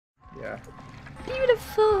Yeah.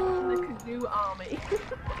 Beautiful. The Kazoo army.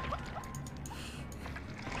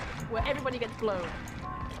 Where everybody gets blown.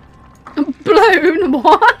 Blown?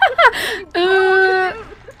 What?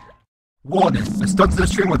 Warning, the stunts in the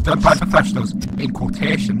stream were done by professionals, in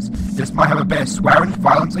quotations. This might have a bit of swearing,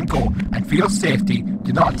 violence and gore, and for your safety,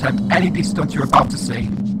 do not attempt any of these stunts you're about to see.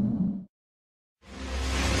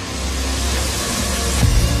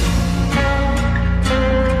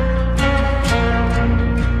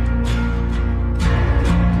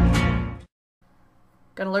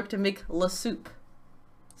 Gonna learn to make la soup.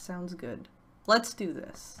 Sounds good. Let's do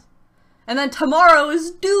this. And then tomorrow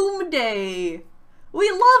is Doom Day! We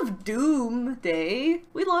love Doom Day.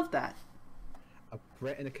 We love that. A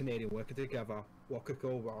Brit and a Canadian working together. What could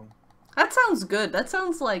go wrong? That sounds good. That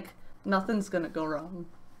sounds like nothing's gonna go wrong.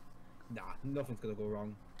 Nah, nothing's gonna go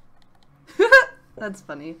wrong. That's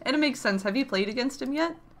funny. And it makes sense. Have you played against him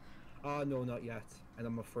yet? No, not yet. And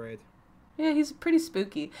I'm afraid. Yeah, he's pretty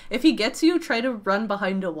spooky. If he gets you, try to run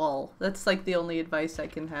behind a wall. That's like the only advice I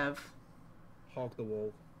can have. Hog the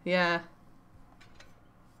wall. Yeah.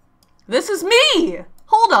 This is me!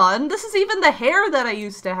 Hold on, this is even the hair that I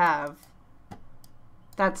used to have.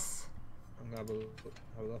 That's... I'm gonna have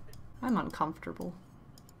a look. I'm uncomfortable.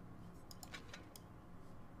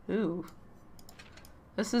 Ooh.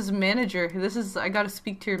 This is manager. This is... I gotta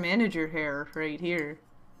speak to your manager hair right here.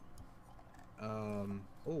 Oh,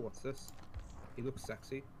 what's this? He looks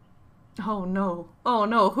sexy. Oh no. Oh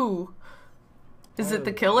no, who? Is it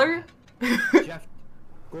the killer? Jeff.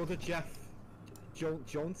 Go to Jeff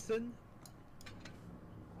Johnson?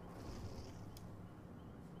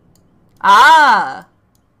 Ah!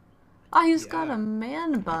 Ah, he's got a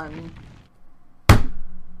man bun.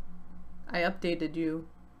 I updated you.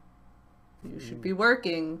 You should be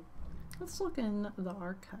working. Let's look in the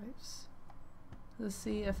archives. Let's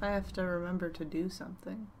see if I have to remember to do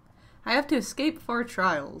something. I have to escape 4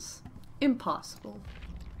 trials. Impossible.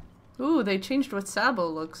 Ooh, they changed what Sabo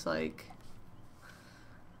looks like.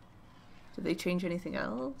 Did they change anything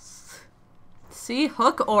else? See?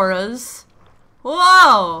 Hook auras.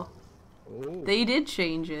 Whoa! Oh. They did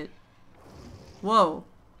change it. Whoa.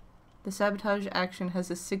 The sabotage action has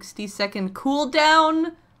a 60-second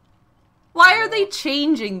cooldown? Why are they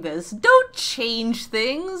changing this? Don't change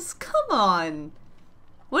things! Come on!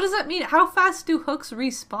 What does that mean? How fast do hooks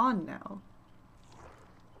respawn now?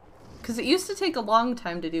 Because it used to take a long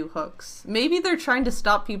time to do hooks. Maybe they're trying to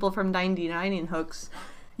stop people from 99ing hooks.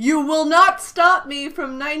 You will not stop me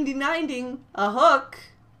from 99ing a hook!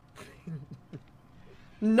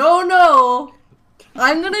 No, no!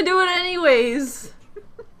 I'm gonna do it anyways!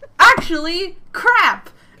 Actually, crap!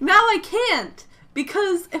 Now I can't!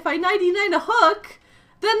 Because if I 99 a hook,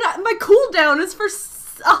 then my cooldown is for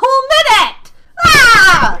a whole minute!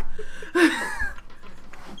 Ah!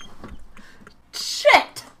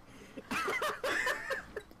 Shit!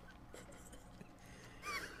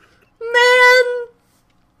 Man!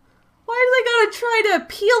 Why do they gotta try to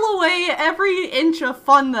peel away every inch of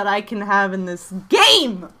fun that I can have in this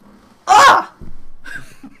game? Ugh!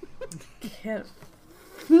 Can't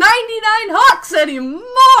 99 hooks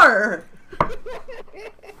anymore!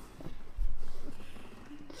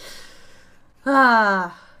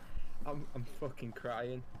 Ah. I'm fucking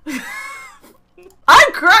crying.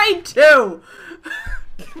 I'm crying too!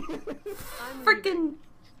 Freaking...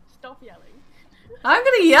 Stop yelling. I'm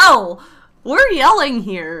gonna yell! We're yelling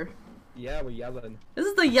here. Yeah, we're yelling. This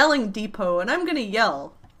is the yelling depot, and I'm gonna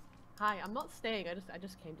yell. Hi, I'm not staying. I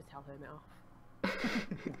just came to tell her now.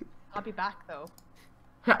 I'll be back though.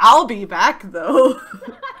 I'll be back though.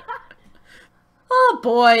 Oh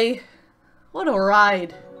boy. What a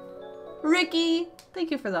ride. Ricky,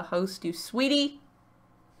 thank you for the host, you sweetie.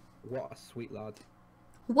 What a sweet lad.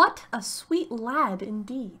 What a sweet lad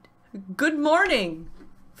indeed. Good morning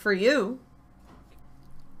for you.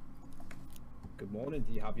 Good morning.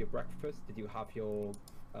 Did you have your breakfast? Did you have your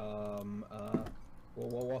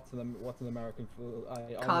what's an American food?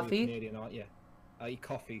 Coffee. You're Canadian, aren't you? Eat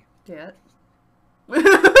coffee. Yeah.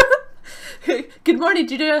 Good morning.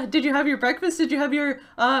 Did you have your breakfast? Did you have your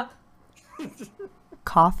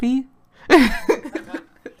coffee?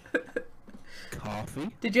 Coffee?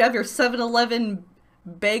 Did you have your 7-Eleven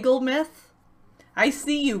bagel myth? I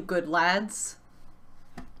see you, good lads.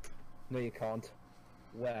 No, you can't.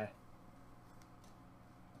 Where?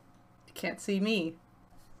 You can't see me.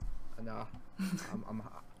 Nah. I'm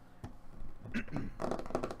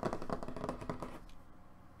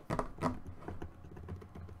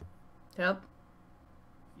Yep.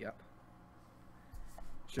 Yep.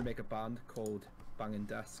 Should make a band called Bangin'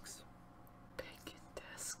 Desks. Bacon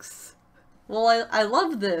discs. Well, I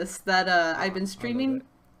love this, that I've been streaming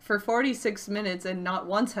for 46 minutes and not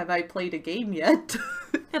once have I played a game yet.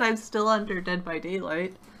 And I'm still under Dead by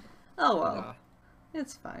Daylight. Oh well. Nah.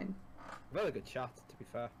 It's fine. Very good chat, to be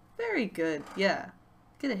fair. Very good, yeah.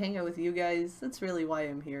 Get to hang out with you guys. That's really why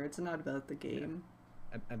I'm here. It's not about the game.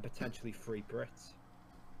 And potentially 3 Brits.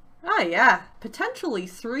 Ah, yeah. Potentially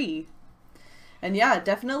 3. And yeah,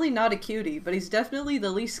 definitely not a cutie, but he's definitely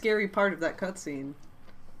the least scary part of that cutscene.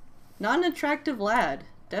 Not an attractive lad.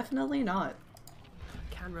 Definitely not.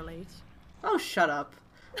 Can relate. Oh, shut up.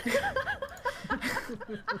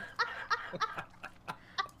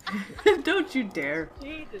 Don't you dare.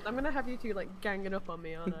 Jesus, I'm gonna have you two like ganging up on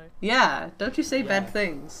me, aren't I? Yeah, don't you say bad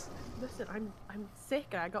things. Listen, I'm sick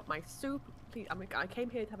and I got my soup. Please, I came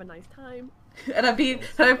here to have a nice time. And I'm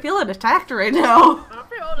feeling attacked right now. I'm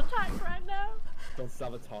feeling attacked right now. Don't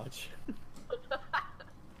sabotage.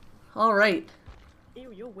 Alright.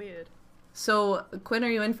 Ew, you're weird. So, Quinn, are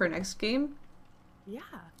you in for next game? Yeah.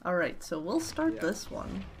 Alright, so we'll start this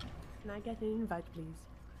one. Can I get an invite,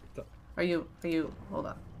 please? Are you, hold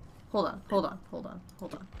on. Hold on.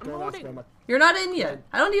 Don't ask where my... You're not in yet.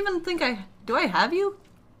 I don't even think do I have you?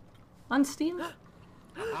 On Steam?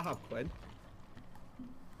 I have Quinn.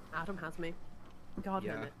 Adam has me. God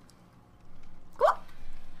damn it. What?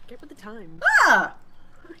 Get with the times. Ah!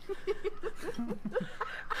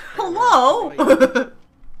 Hello?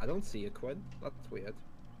 I don't see you, Quinn. That's weird.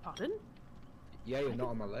 Pardon? Yeah, you're not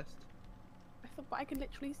on my list. I thought, but I can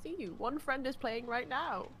literally see you. One friend is playing right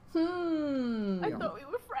now. Hmm. I thought we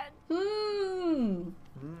were friends.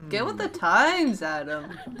 Get with the times,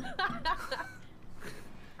 Adam.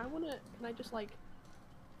 Can I just like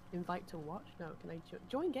invite to watch? No, can I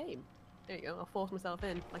join game? There you go. I'll force myself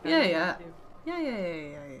in. Like Yeah. I Yeah.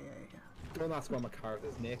 Don't ask why my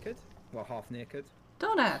character's naked. Well, half naked.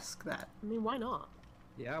 Don't ask that. I mean, why not?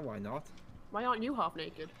 Yeah, why not? Why aren't you half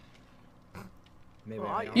naked? Maybe Well,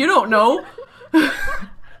 I am. You don't know.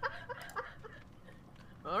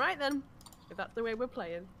 Alright then. If that's the way we're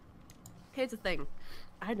playing. Here's the thing.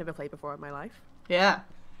 I had never played before in my life. Yeah.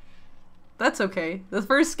 That's okay. The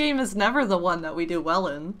first game is never the one that we do well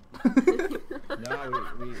in. No,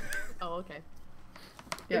 we... Oh, okay.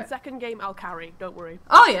 Yeah. In second game, I'll carry. Don't worry.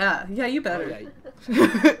 Oh yeah. Yeah, you Oh, better.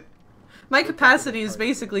 yeah. My capacity is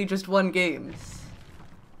basically just one game.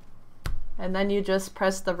 And then you just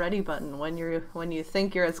press the ready button when you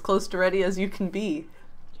think you're as close to ready as you can be.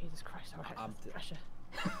 Jesus Christ, alright. Pressure.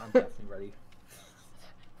 I'm definitely ready.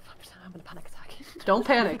 I'm gonna panic attack. Don't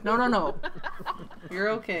panic. No. You're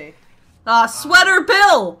okay. Ah, Sweater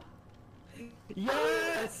Bill!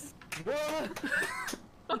 Yes! What?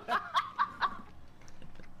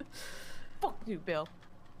 Fuck you, Bill.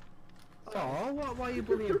 Oh, why are you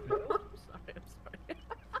bullying Bill? I'm sorry.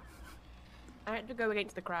 I had to go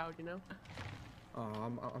against the crowd, you know? Oh,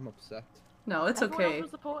 I'm upset. No, it's Everyone else okay.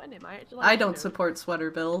 was supporting him. I actually like I him, don't you know? support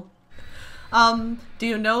Sweater Bill. Do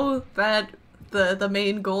you know that the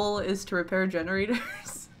main goal is to repair generators?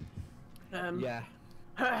 Yeah.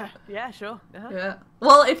 Yeah, sure. Yeah.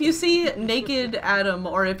 Well, if you see naked Adam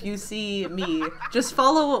or if you see me, just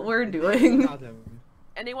follow what we're doing. Adam.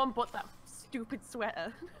 Anyone but that stupid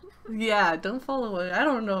sweater. Yeah, don't follow it. I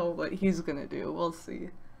don't know what he's gonna do. We'll see.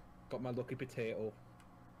 Got my lucky potato.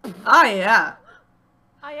 Ah, yeah.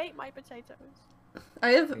 I ate my potatoes. I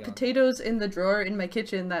have Hang on. potatoes in the drawer in my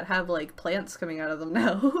kitchen that have, like, plants coming out of them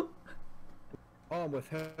now. Oh, I'm with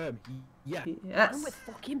him. Yeah. Yes. I'm with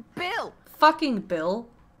fucking Bill. Fucking Bill.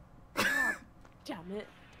 Damn it.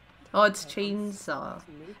 Oh, it's Chainsaw.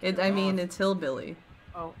 I mean, it's Hillbilly.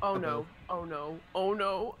 Oh no. Oh no. Oh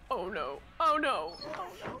no. Oh no. Oh no. Oh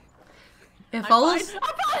no. If I'm all fine. else,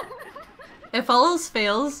 I'm fine. if all else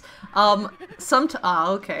fails,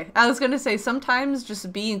 okay. I was gonna say, sometimes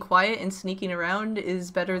just being quiet and sneaking around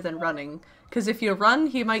is better than running. Because if you run,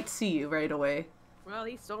 he might see you right away. Well,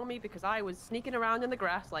 he saw me because I was sneaking around in the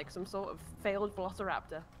grass like some sort of failed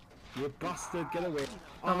velociraptor. You bastard, get away.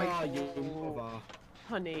 Oh my Ah, you mother.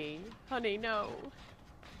 Honey, no.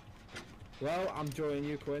 Well, I'm joining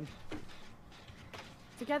you, Quinn.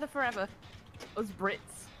 Together forever. Us Brits.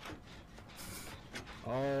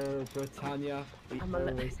 Oh, Britannia, we I'm a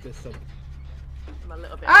li- always diss them. I'm a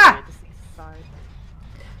little bit Ah! afraid to see his side.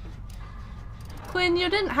 Quinn, you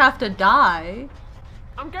didn't have to die.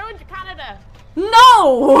 I'm going to Canada!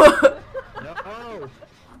 No! No!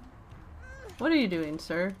 What are you doing,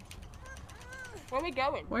 sir? Where are we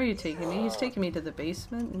going? Where are you taking me? He's taking me to the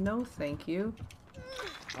basement? No, thank you.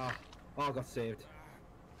 Ah, oh, I got saved.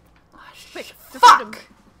 Oh, Quick, to fuck! freedom.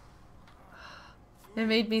 It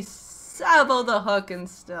made me sabo the hook and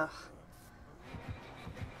stuff.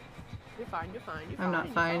 You're fine, you're fine, you're I'm fine. not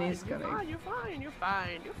you're fine, fine, he's you're gonna- fine, you're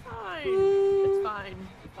fine. It's fine. It's fine.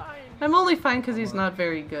 I'm only fine because he's not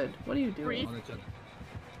very good. What are you doing? Breathe.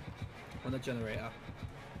 On the generator.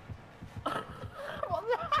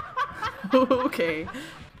 Okay.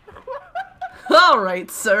 Alright,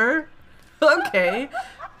 sir. Okay.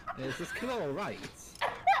 Is this kid alright?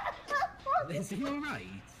 Is he alright?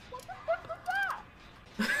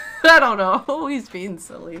 I don't know. He's being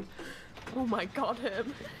silly. Oh my god,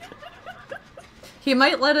 him. He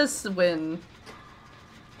might let us win.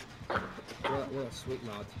 What a sweet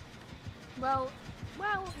lad. Well,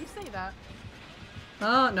 you say that.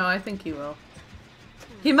 Oh, no, I think he will.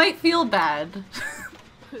 He might feel bad.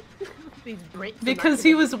 These breaks. Because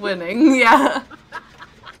he was winning, yeah.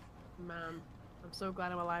 Man, I'm so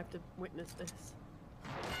glad I'm alive to witness this.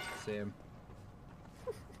 Same.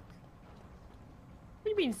 What do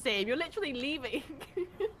you mean same? You're literally leaving.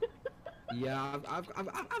 Yeah,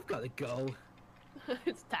 I've got to go.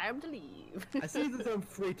 It's time to leave. I see there's some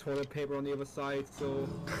free toilet paper on the other side, so...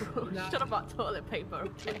 Shut up about toilet paper.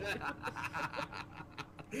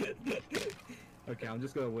 Okay, I'm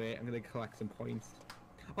just gonna wait. I'm gonna collect some points.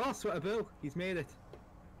 Oh, Sweater Bill! He's made it.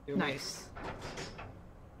 He'll make Nice.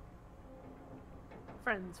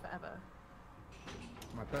 Friends forever.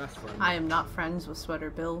 My best friend. I am not friends with Sweater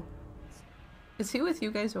Bill. Is he with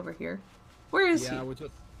you guys over here? Where is he? Yeah,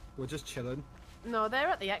 we're just chilling. No, they're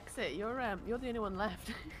at the exit. You're the only one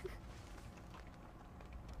left.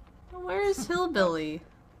 Where is Hillbilly?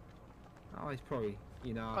 Oh, he's probably,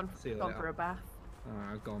 you know, see you Gone later. for a bath.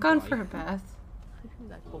 Gone bye. for a bath.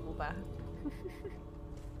 That bubble bath.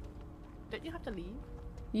 Don't you have to leave?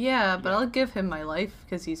 Yeah, but I'll give him my life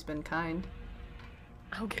because he's been kind.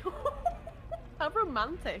 I'll go. How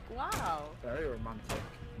romantic! Wow. Very romantic.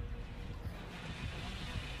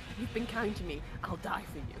 You've been kind to me. I'll die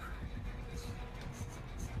for you.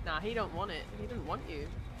 Nah, he don't want it. He didn't want you.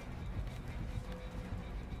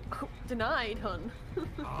 Denied, hun.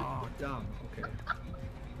 Oh, damn. Okay.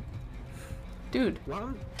 Dude.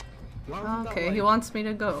 Well, Okay, he wants me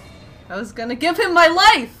to go. I was gonna give him my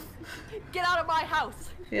life! Get out of my house!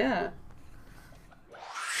 Yeah.